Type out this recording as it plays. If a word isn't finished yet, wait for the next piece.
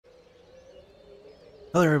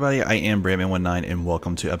Hello everybody, I am Brandman19 and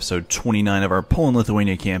welcome to episode 29 of our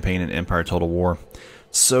Poland-Lithuania campaign in Empire Total War.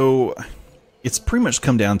 So, it's pretty much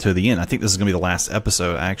come down to the end. I think this is going to be the last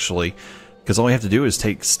episode actually, because all we have to do is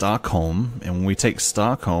take Stockholm, and when we take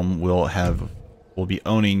Stockholm we'll be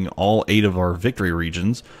owning all 8 of our victory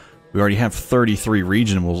regions. We already have 33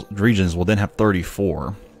 regions, we'll then have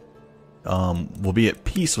 34. We'll be at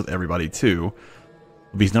peace with everybody too.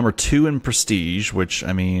 We'll be number 2 in prestige, which,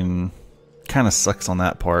 I mean, kind of sucks on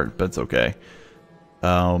that part, but it's okay.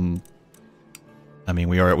 I mean,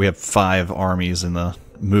 we have 5 armies in the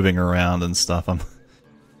moving around and stuff.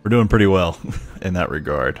 We're doing pretty well in that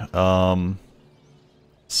regard.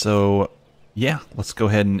 So yeah, let's go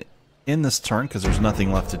ahead and end this turn because there's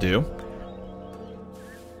nothing left to do.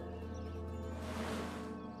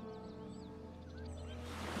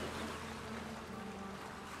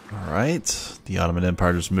 Alright, the Ottoman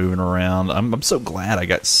Empire just moving around. I'm so glad I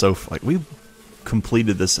got so... like, we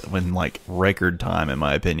completed this in, like, record time, in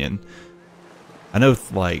my opinion. I know,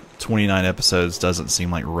 like, 29 episodes doesn't seem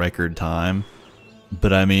like record time,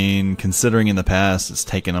 but I mean, considering in the past, it's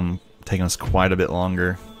taken us quite a bit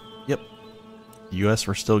longer. Yep. US,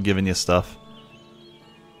 we're still giving you stuff.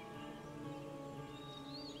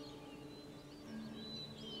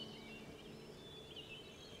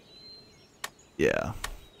 Yeah.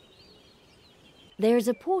 There is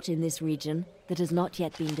a port in this region that has not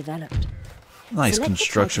yet been developed. Nice Select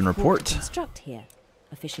construction the type of port report. to construct here.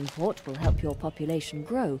 A fishing port will help your population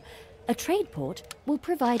grow. A trade port will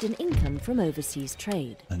provide an income from overseas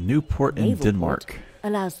trade. A new port in Naval Denmark. port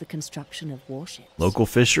allows the construction of warships. Local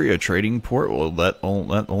fishery, a trading port. Well, that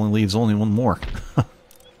only leaves only one more.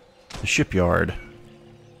 The shipyard.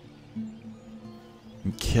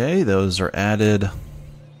 Okay, those are added.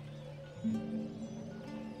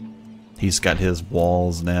 He's got his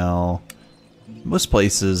walls now. Most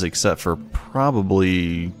places, except for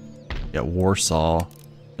probably, yeah, Warsaw.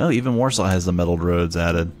 No, even Warsaw has the metalled roads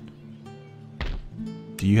added.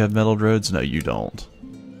 Do you have metalled roads? No, you don't.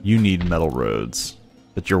 You need metal roads,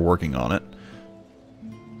 but you're working on it.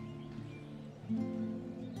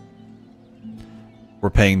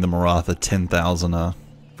 We're paying the Maratha 10,000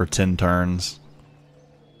 for 10 turns.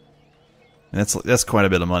 And that's quite a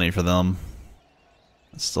bit of money for them.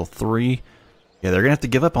 It's still 3. Yeah, they're gonna have to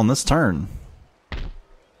give up on this turn.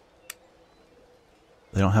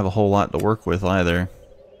 They don't have a whole lot to work with either.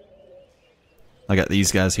 I got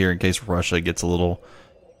these guys here in case Russia gets a little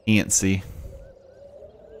antsy.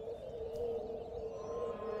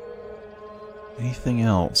 Anything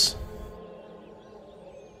else?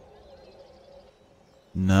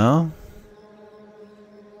 No?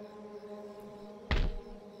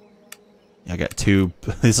 I got 2.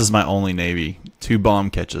 This is my only navy. 2 bomb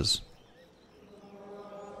catches.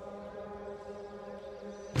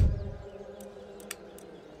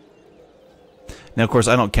 Now, of course,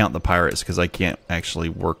 I don't count the pirates because I can't actually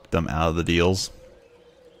work them out of the deals.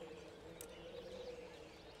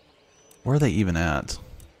 Where are they even at?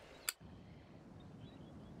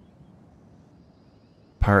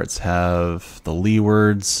 Pirates have the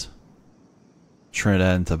Leewards,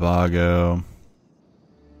 Trinidad and Tobago.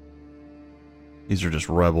 These are just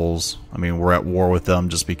rebels. I mean, we're at war with them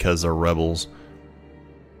just because they're rebels.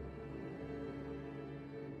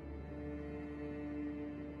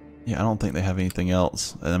 Yeah, I don't think they have anything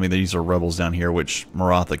else. I mean, these are rebels down here, which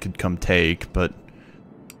Maratha could come take, but...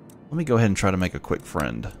 let me go ahead and try to make a quick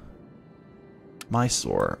friend.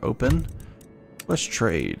 Mysore, open. Let's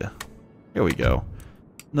trade. Here we go.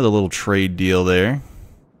 Another little trade deal there.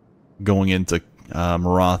 Going into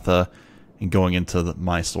Maratha and going into the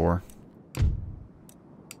Mysore. A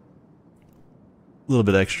little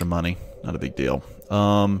bit extra money, not a big deal.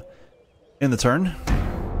 In the turn.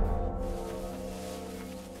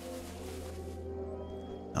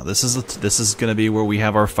 Now this is going to be where we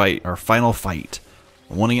have our fight, our final fight,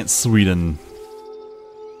 one against Sweden.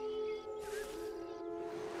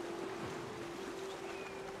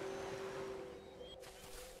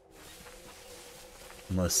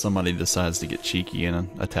 Unless somebody decides to get cheeky and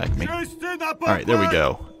attack me. Alright, there we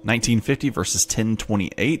go. 1950 versus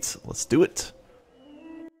 1028. Let's do it.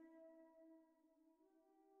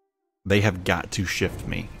 They have got to shift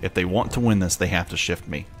me. If they want to win this, they have to shift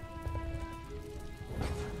me.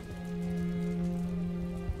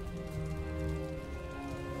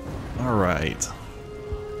 Alright.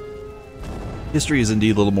 History is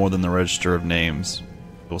indeed a little more than the register of names.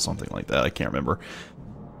 Or something like that, I can't remember.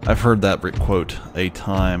 I've heard that quote a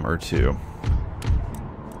time or two.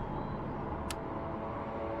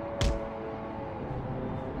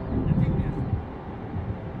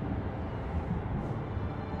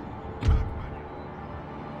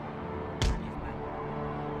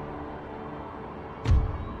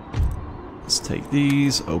 Take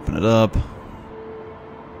these, open it up.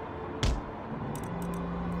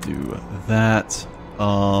 Do that.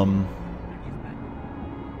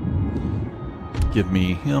 Give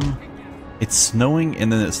me him. It's snowing and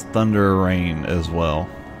then it's thunder rain as well.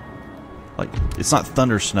 Like, it's not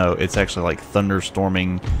thunder snow, it's actually like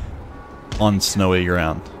thunderstorming on snowy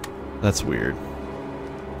ground. That's weird.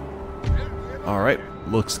 Alright,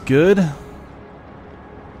 looks good. I'm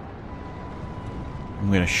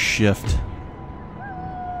gonna shift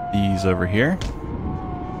these over here.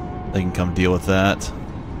 They can come deal with that.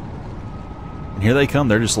 And here they come.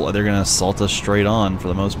 They're gonna assault us straight on for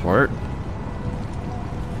the most part.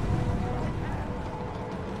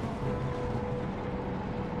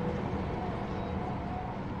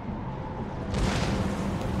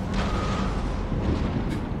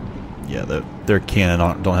 Yeah, their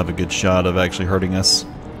cannon don't have a good shot of actually hurting us.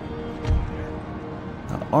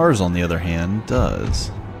 Now, ours, on the other hand,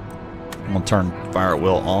 does. I'm gonna turn fire at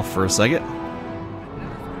will off for a second.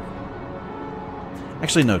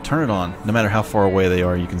 Actually, no, turn it on. No matter how far away they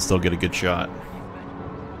are, you can still get a good shot.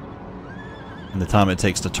 And the time it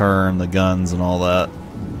takes to turn, the guns and all that,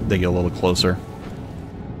 they get a little closer.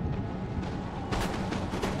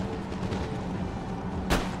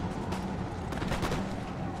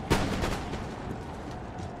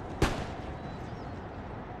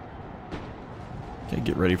 Okay,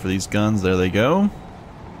 get ready for these guns. There they go.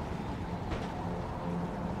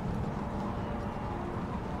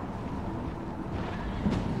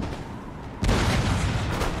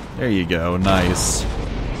 There you go, nice.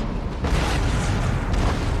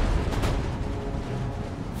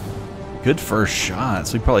 Good first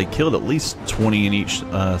shots. We probably killed at least 20 in each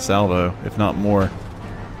salvo, if not more.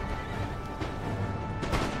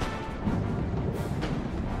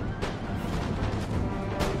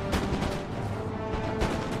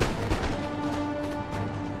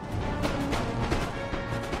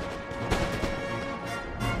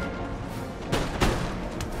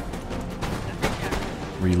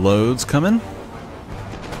 Reloads coming.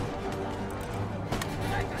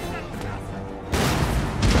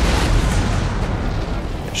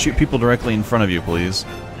 Shoot people directly in front of you, please.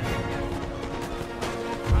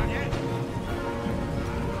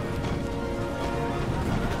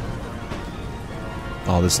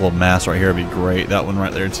 Oh, this little mass right here would be great. That one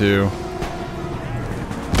right there, too.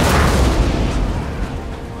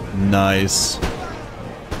 Nice.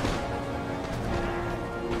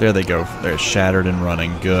 There they go. They're shattered and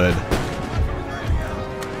running. Good.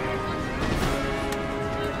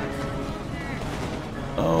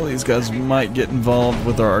 Oh, these guys might get involved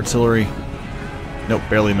with our artillery. Nope,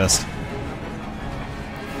 barely missed.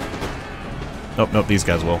 Nope, nope, these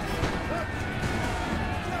guys will.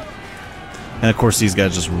 And of course these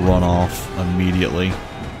guys just run off immediately.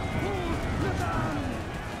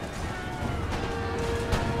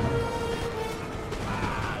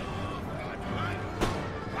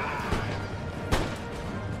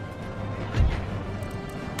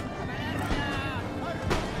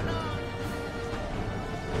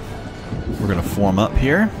 We're gonna form up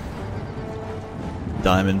here.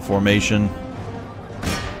 Diamond formation.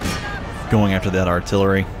 Going after that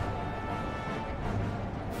artillery.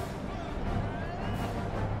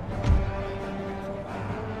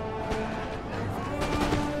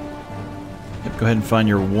 Yep, go ahead and find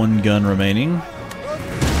your one gun remaining.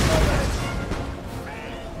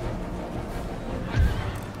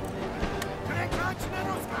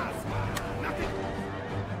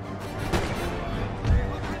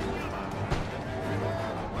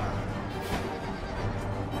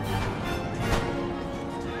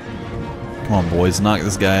 Come on, boys, knock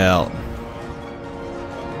this guy out.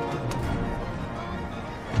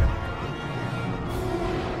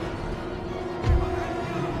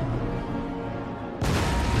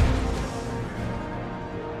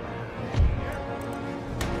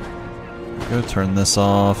 Go turn this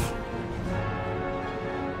off.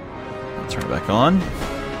 Turn it back on.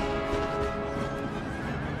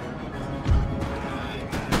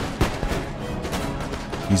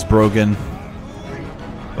 He's broken.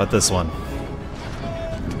 How about this one?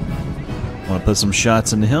 Want to put some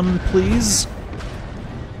shots into him, please?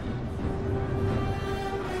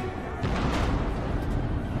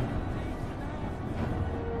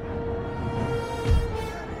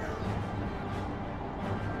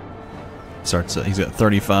 He's got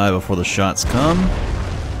 35 before the shots come.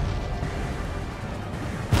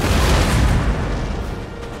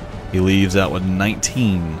 He leaves out with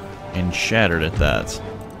 19 and shattered at that.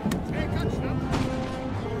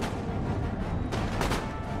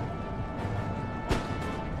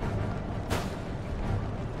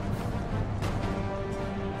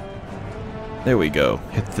 There we go.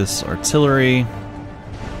 Hit this artillery.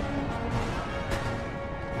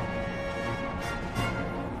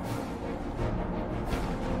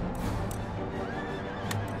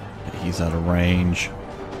 He's out of range.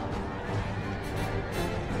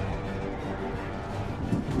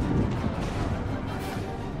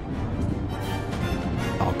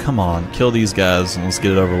 Oh, come on. Kill these guys and let's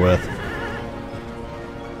get it over with.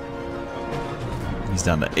 He's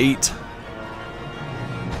down to 8.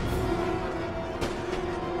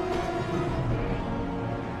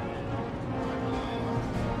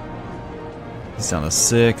 He's down to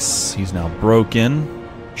 6. He's now broken.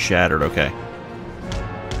 Shattered, okay.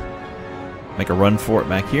 Make a run for it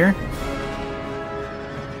back here.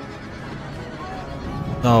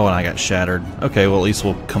 Oh, and I got shattered. Okay, well at least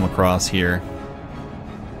we'll come across here.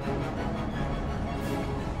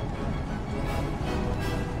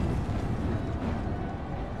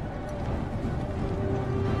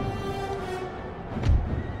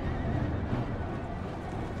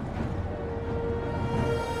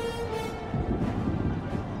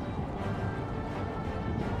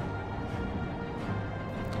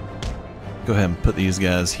 Go ahead and put these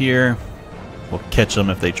guys here. We'll catch them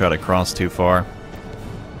if they try to cross too far.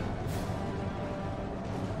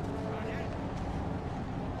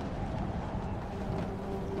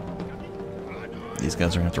 These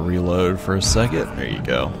guys are going to have to reload for a second. There you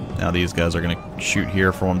go. Now these guys are going to shoot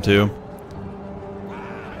here for them too.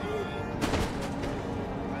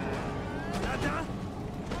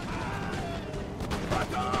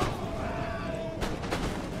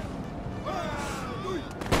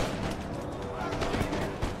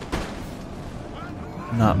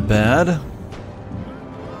 Not bad.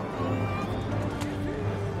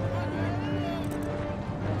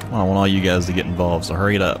 Well, I want all you guys to get involved, so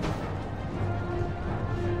hurry it up.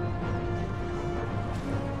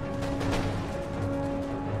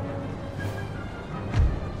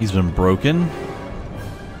 He's been broken.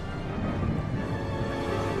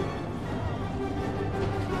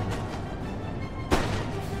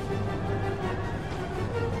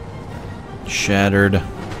 Shattered.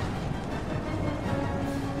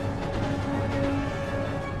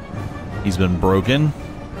 He's been broken.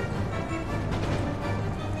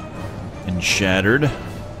 And shattered.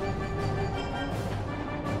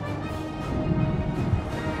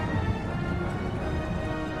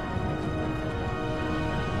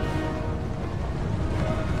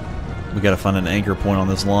 We gotta find an anchor point on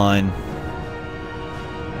this line.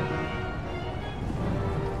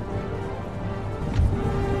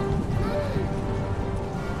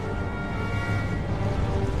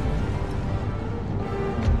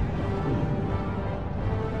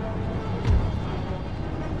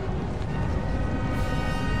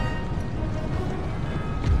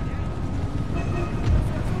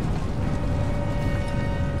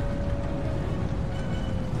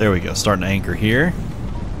 There we go, starting to anchor here.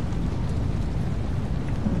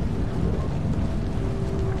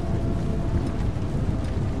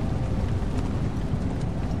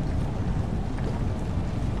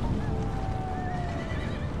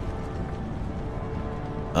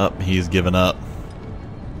 Up, he's given up.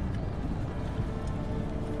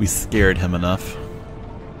 We scared him enough.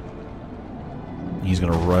 He's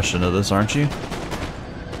gonna rush into this, aren't you?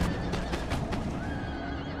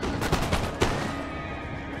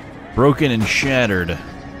 Broken and shattered.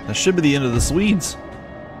 That should be the end of the Swedes.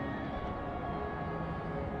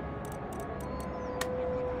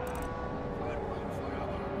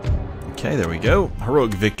 Okay, there we go.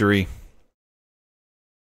 Heroic victory.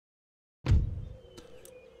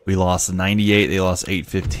 We lost 98, they lost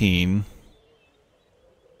 815.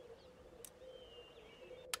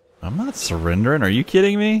 I'm not surrendering, are you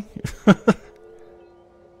kidding me?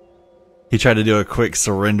 He tried to do a quick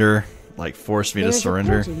surrender. Like forced me to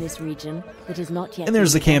surrender. In this region that is not yet and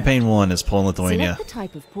there's the campaign 1 is Poland-Lithuania. Select the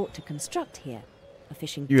type of port to construct here. A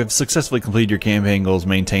fishing You have successfully completed your campaign goals.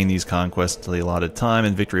 Maintain these conquests to the allotted time,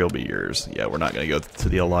 and victory will be yours. Yeah, we're not going to go to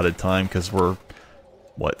the allotted time because we're,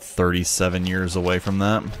 what, 37 years away from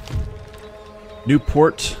that. New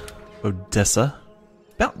port, Odessa.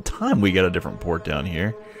 About time we got a different port down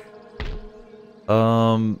here.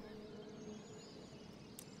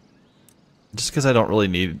 Just because I don't really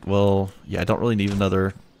need, well, yeah, I don't really need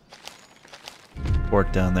another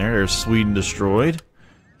port down there. There's Sweden destroyed.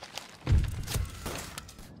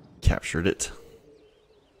 Captured it.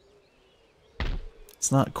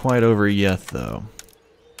 It's not quite over yet, though.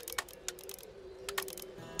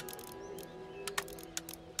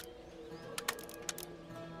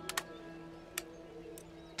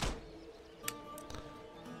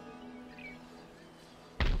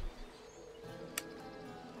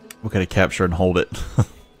 We gotta capture and hold it.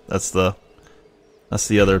 That's the That's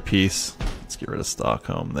the other piece. Let's get rid of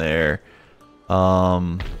Stockholm there. A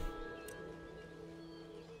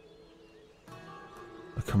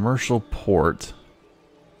commercial port.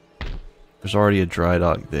 There's already a dry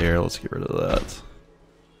dock there. Let's get rid of that.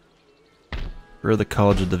 Get rid of the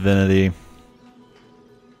College of Divinity.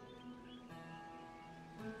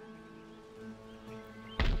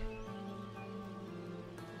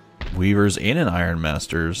 Weavers and an Iron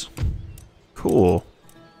Masters. Cool.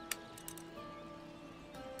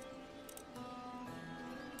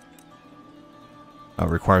 Oh,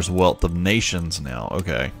 requires wealth of nations now.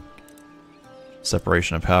 Okay.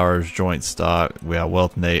 Separation of powers, joint stock. Yeah,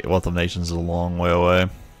 wealth of nations is a long way away.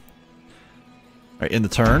 Alright, in the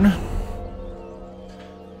turn.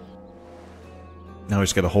 Now we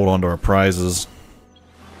just gotta hold on to our prizes.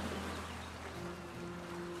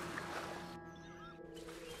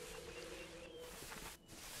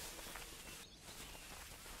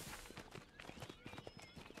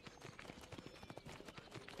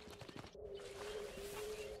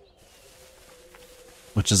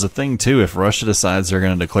 Which is a thing too, if Russia decides they're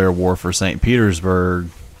going to declare war for St. Petersburg,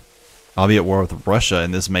 I'll be at war with Russia,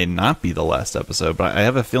 and this may not be the last episode, but I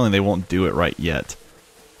have a feeling they won't do it right yet.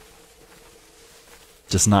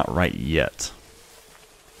 Just not right yet.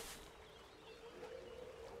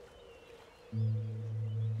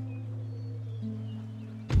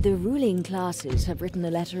 The ruling classes have written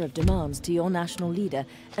a letter of demands to your national leader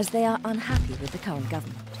as they are unhappy with the current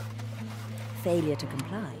government. Failure to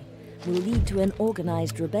comply will lead to an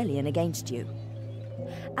organized rebellion against you.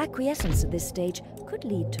 Acquiescence at this stage could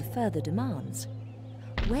lead to further demands.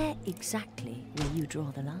 Where exactly will you draw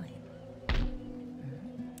the line?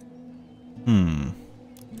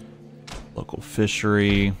 Local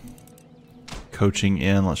fishery. Coaching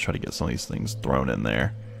in. Let's try to get some of these things thrown in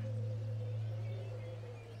there.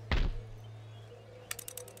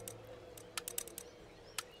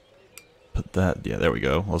 Put that, yeah, there we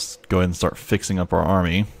go. Let's go ahead and start fixing up our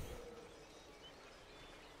army.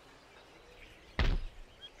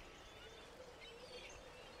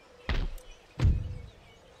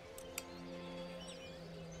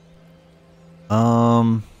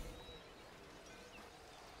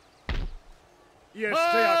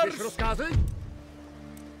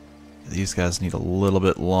 These guys need a little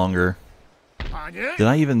bit longer. Did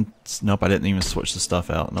I even... Nope, I didn't even switch the stuff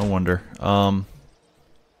out. No wonder.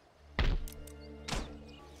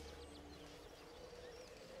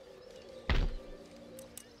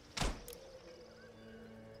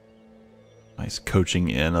 Nice coaching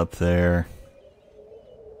in up there.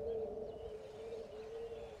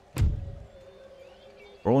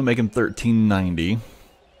 We're only making 1390.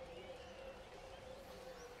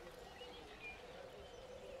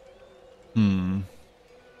 Hmm.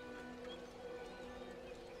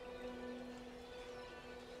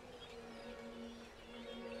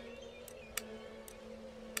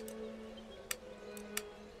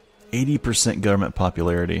 %80 government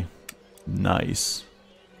popularity. Nice.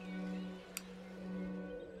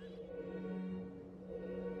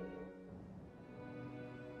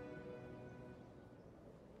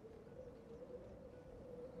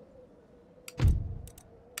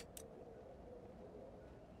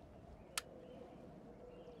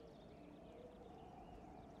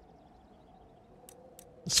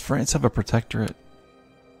 Does France have a protectorate? If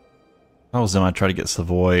I was them, I'd try to get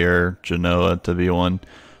Savoy or Genoa to be one.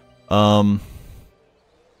 Let's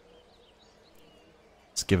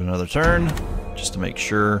give it another turn, just to make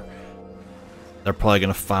sure. They're probably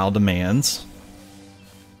going to file demands.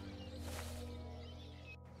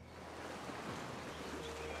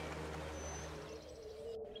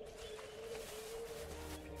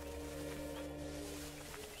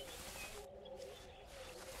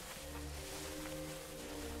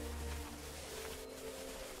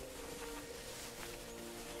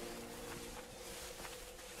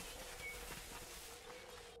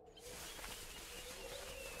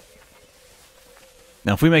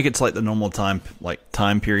 Now, if we make it to like the normal time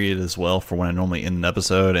period as well for when I normally end an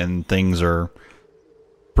episode and things are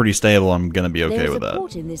pretty stable, I'm going to be okay with that. There is a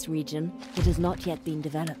port in this region that has not yet been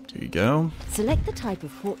developed. There you go. Select the type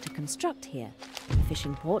of port to construct here. A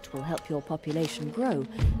fishing port will help your population grow.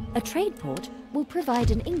 A trade port will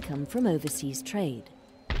provide an income from overseas trade.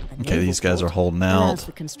 Okay, these guys are holding out. Allows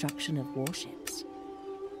the construction of warships.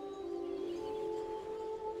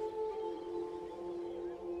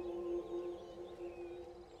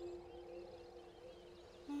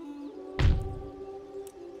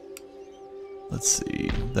 Let's see,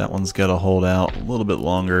 that one's got to hold out a little bit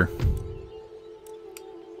longer.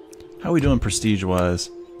 How are we doing prestige-wise?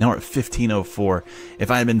 Now we're at 1504. If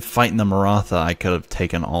I had been fighting the Maratha, I could have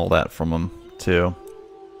taken all that from them, too.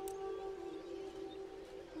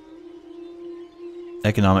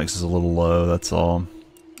 Economics is a little low, that's all.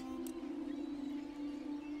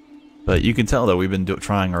 But you can tell that we've been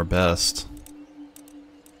trying our best.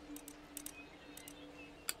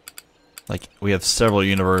 Like, we have several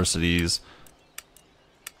universities.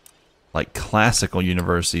 Like, classical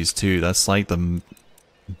universities, too. That's like the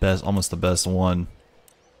best, almost the best one.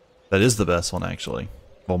 That is the best one, actually.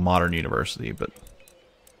 Well, modern university, but...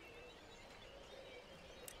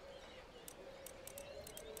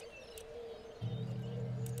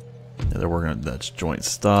 yeah, they're working on that's joint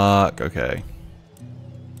stock. Okay.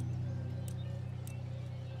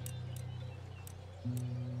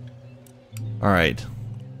 Alright.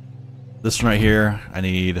 This one right here, I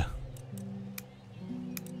need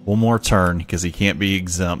one more turn because he can't be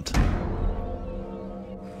exempt. I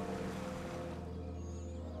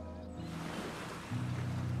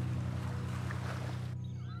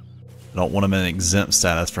don't want him in exempt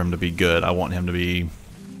status for him to be good. I want him to be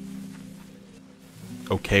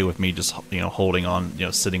okay with me just, you know, holding on, you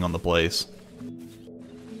know, sitting on the place.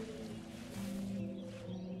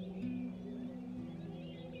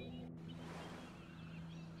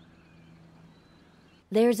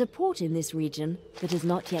 There is a port in this region that has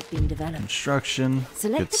not yet been developed. Construction,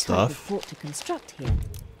 Select good the type of stuff. port to construct here.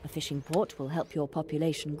 A fishing port will help your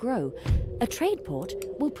population grow. A trade port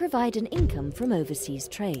will provide an income from overseas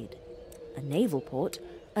trade. A naval port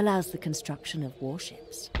allows the construction of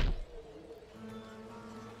warships.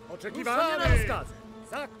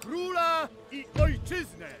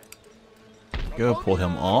 Go pull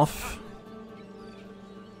him off.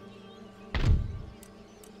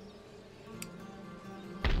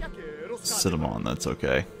 Sit him on, that's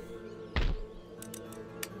okay.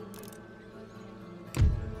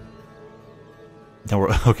 Now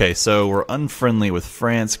we're okay, so we're unfriendly with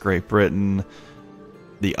France, Great Britain,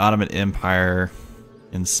 the Ottoman Empire,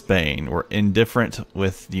 and Spain. We're indifferent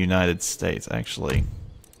with the United States, actually.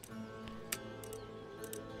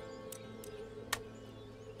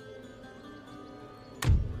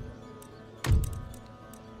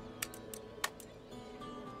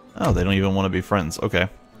 Oh, they don't even want to be friends. Okay.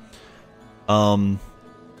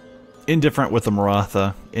 Indifferent with the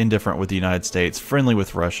Maratha, indifferent with the United States, friendly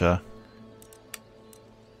with Russia,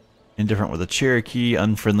 indifferent with the Cherokee,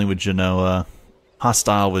 unfriendly with Genoa,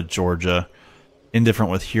 hostile with Georgia,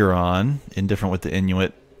 indifferent with Huron, indifferent with the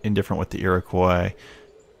Inuit, indifferent with the Iroquois,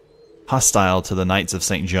 hostile to the Knights of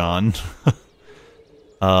St. John,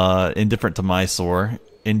 indifferent to Mysore,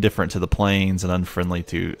 indifferent to the Plains, and unfriendly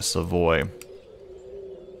to Savoy.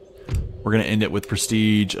 We're going to end it with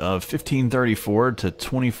prestige of 1534 to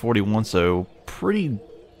 2041, so pretty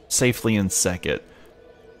safely in second.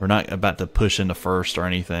 We're not about to push into first or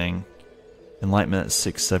anything. Enlightenment at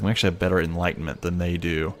 6-7. We actually have better enlightenment than they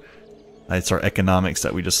do. It's our economics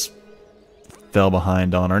that we just fell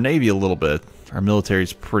behind on. Our navy a little bit. Our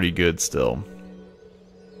military's pretty good still.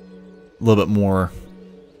 A little bit more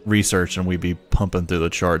research and we'd be pumping through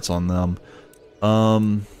the charts on them.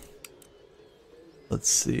 Let's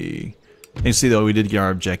see. You can see though we did get our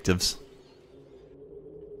objectives.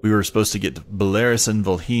 We were supposed to get Belarus and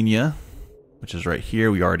Volhynia, which is right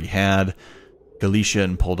here. We already had Galicia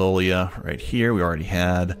and Podolia right here. We already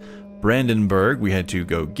had Brandenburg. We had to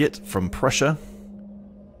go get from Prussia.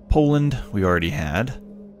 Poland we already had.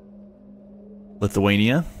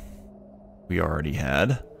 Lithuania we already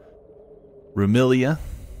had. Rumelia.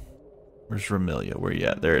 Where's Rumelia? Where you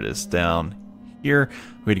at? There it is. Down here.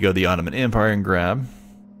 We had to go to the Ottoman Empire and grab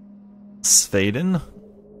Sweden.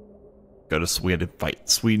 We had to fight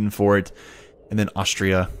Sweden for it. And then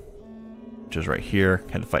Austria, which is right here.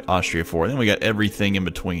 Had to fight Austria for it. Then we got everything in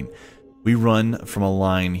between. We run from a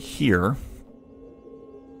line here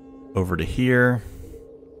over to here,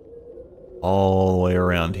 all the way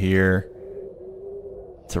around here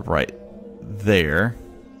to right there,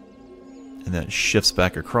 and then it shifts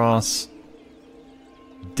back across.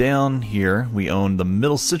 Down here, we own the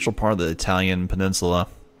middle central part of the Italian peninsula.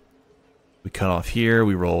 We cut off here,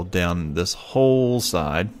 we roll down this whole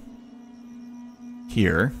side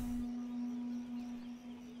here.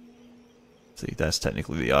 See, that's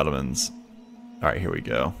technically the Ottomans. Alright, here we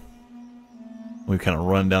go. We kind of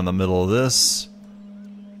run down the middle of this,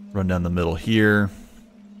 run down the middle here,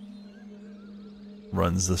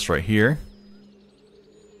 runs this right here,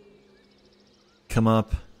 come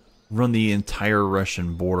up, run the entire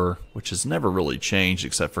Russian border, which has never really changed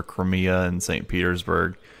except for Crimea and St.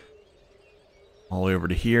 Petersburg. All the way over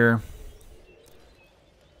to here.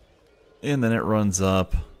 And then it runs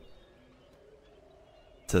up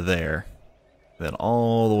to there. Then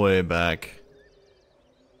all the way back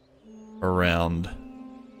around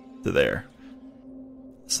to there.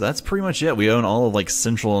 So that's pretty much it. We own all of like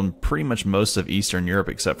Central and pretty much most of Eastern Europe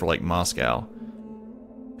except for like Moscow.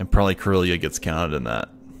 And probably Karelia gets counted in that.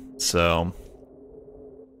 So,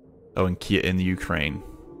 oh, and Kiev in the Ukraine.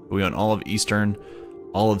 We own all of Eastern,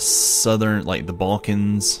 all of Southern, like the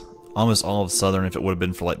Balkans, almost all of Southern if it would have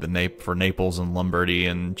been for like for Naples and Lombardy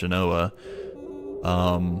and Genoa.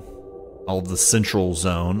 All of the Central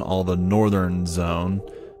Zone, all the Northern Zone.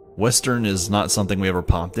 Western is not something we ever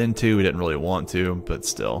popped into. We didn't really want to, but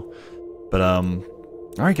still. But,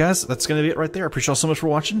 alright guys, that's going to be it right there. I appreciate y'all so much for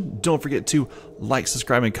watching. Don't forget to like,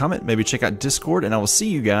 subscribe, and comment. Maybe check out Discord, and I will see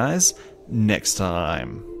you guys next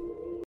time.